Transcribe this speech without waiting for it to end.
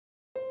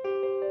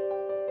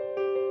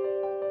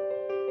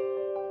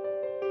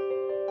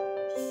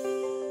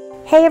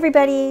Hey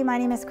everybody, my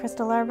name is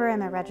Arber.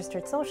 I'm a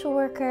registered social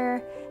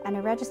worker and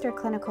a registered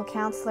clinical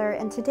counselor,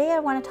 and today I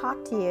want to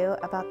talk to you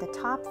about the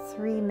top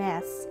 3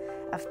 myths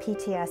of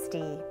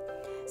PTSD.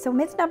 So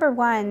myth number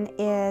 1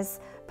 is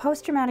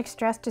post-traumatic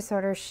stress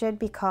disorder should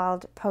be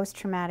called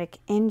post-traumatic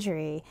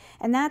injury,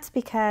 and that's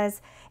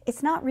because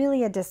it's not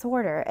really a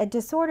disorder. A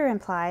disorder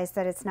implies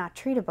that it's not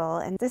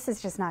treatable, and this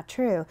is just not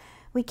true.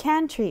 We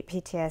can treat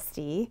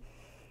PTSD.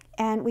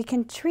 And we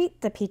can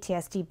treat the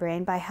PTSD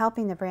brain by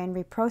helping the brain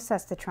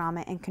reprocess the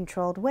trauma in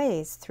controlled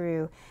ways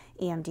through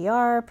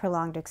EMDR,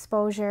 prolonged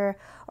exposure,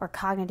 or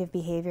cognitive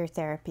behavior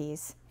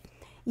therapies.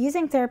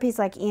 Using therapies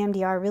like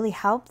EMDR really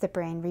help the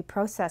brain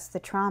reprocess the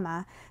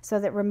trauma so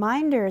that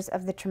reminders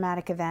of the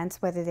traumatic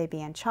events, whether they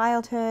be in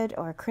childhood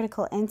or a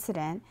critical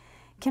incident,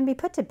 can be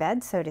put to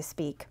bed, so to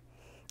speak.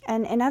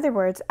 And in other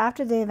words,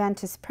 after the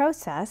event is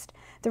processed,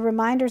 the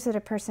reminders that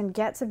a person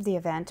gets of the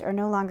event are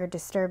no longer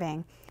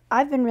disturbing.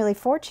 I've been really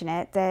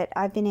fortunate that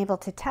I've been able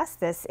to test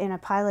this in a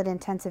pilot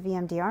intensive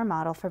EMDR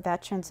model for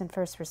veterans and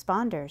first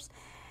responders.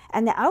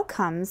 And the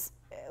outcomes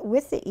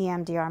with the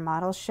EMDR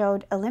model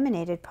showed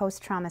eliminated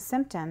post-trauma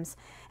symptoms,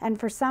 and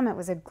for some it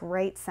was a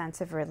great sense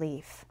of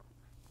relief.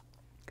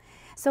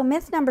 So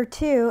myth number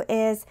 2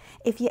 is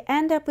if you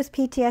end up with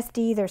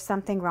PTSD, there's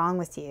something wrong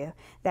with you,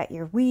 that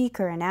you're weak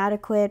or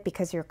inadequate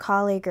because your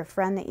colleague or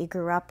friend that you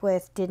grew up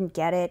with didn't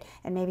get it,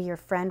 and maybe your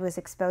friend was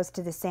exposed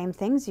to the same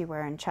things you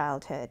were in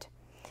childhood.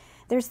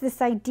 There's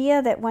this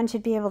idea that one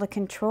should be able to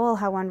control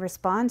how one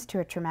responds to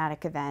a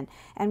traumatic event,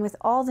 and with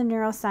all the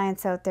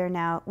neuroscience out there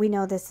now, we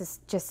know this is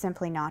just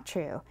simply not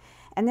true.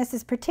 And this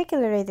is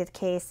particularly the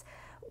case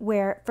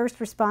where first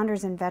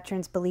responders and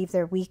veterans believe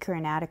they're weak or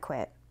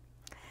inadequate.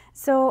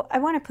 So I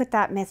want to put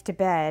that myth to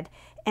bed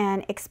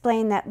and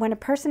explain that when a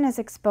person is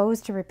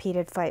exposed to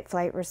repeated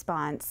fight-flight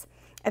response,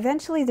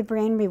 eventually the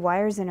brain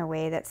rewires in a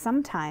way that's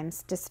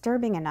sometimes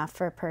disturbing enough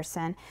for a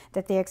person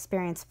that they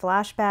experience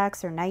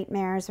flashbacks or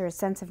nightmares or a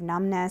sense of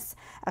numbness,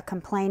 a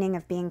complaining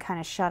of being kind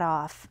of shut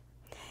off.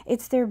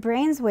 It's their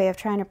brain's way of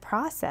trying to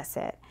process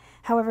it.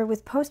 However,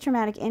 with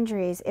post-traumatic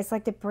injuries, it's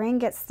like the brain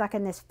gets stuck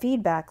in this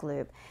feedback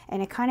loop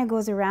and it kind of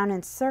goes around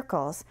in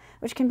circles,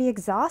 which can be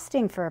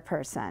exhausting for a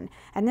person.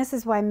 And this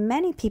is why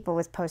many people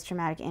with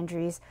post-traumatic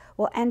injuries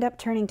will end up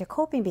turning to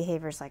coping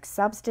behaviors like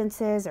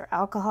substances or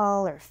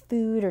alcohol or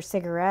food or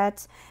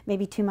cigarettes,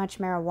 maybe too much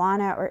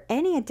marijuana or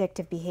any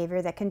addictive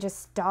behavior that can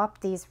just stop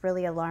these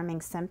really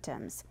alarming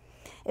symptoms.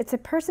 It's a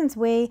person's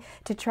way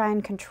to try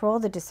and control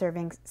the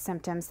disturbing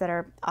symptoms that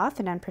are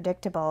often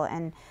unpredictable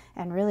and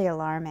really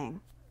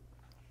alarming.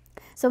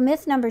 So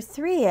myth number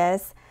 3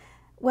 is,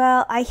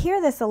 well, I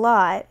hear this a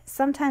lot,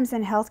 sometimes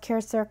in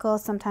healthcare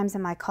circles, sometimes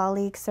in my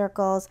colleague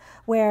circles,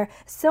 where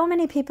so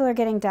many people are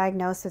getting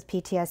diagnosed with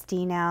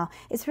PTSD now,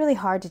 it's really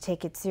hard to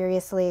take it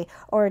seriously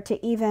or to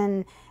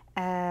even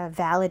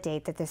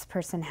validate that this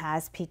person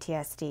has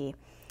PTSD.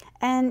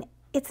 And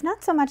it's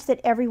not so much that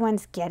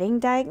everyone's getting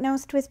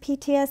diagnosed with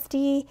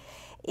PTSD.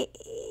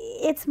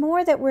 It's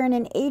more that we're in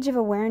an age of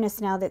awareness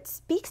now that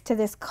speaks to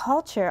this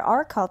culture,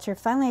 our culture,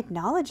 finally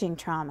acknowledging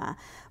trauma.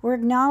 We're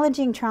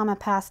acknowledging trauma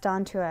passed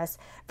on to us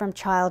from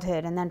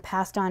childhood and then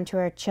passed on to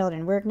our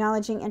children. We're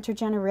acknowledging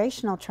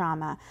intergenerational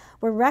trauma.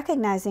 We're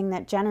recognizing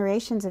that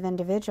generations of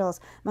individuals,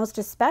 most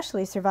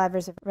especially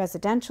survivors of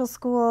residential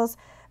schools,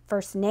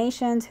 First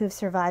Nations who've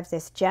survived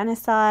this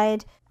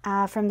genocide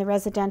from the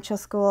residential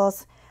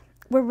schools,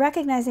 we're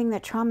recognizing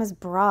that trauma is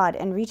broad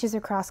and reaches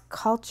across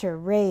culture,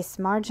 race,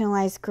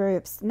 marginalized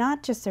groups,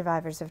 not just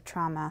survivors of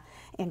trauma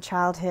in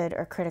childhood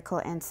or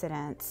critical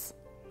incidents.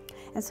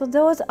 And so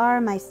those are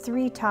my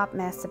 3 top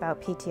myths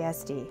about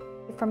PTSD.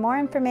 For more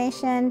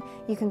information,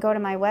 you can go to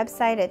my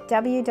website at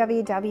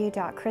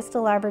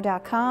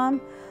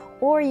www.crystalarber.com,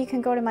 or you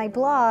can go to my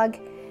blog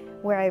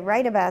where I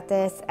write about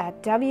this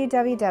at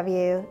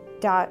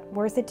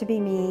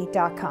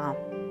www.worthitToBeMe.com.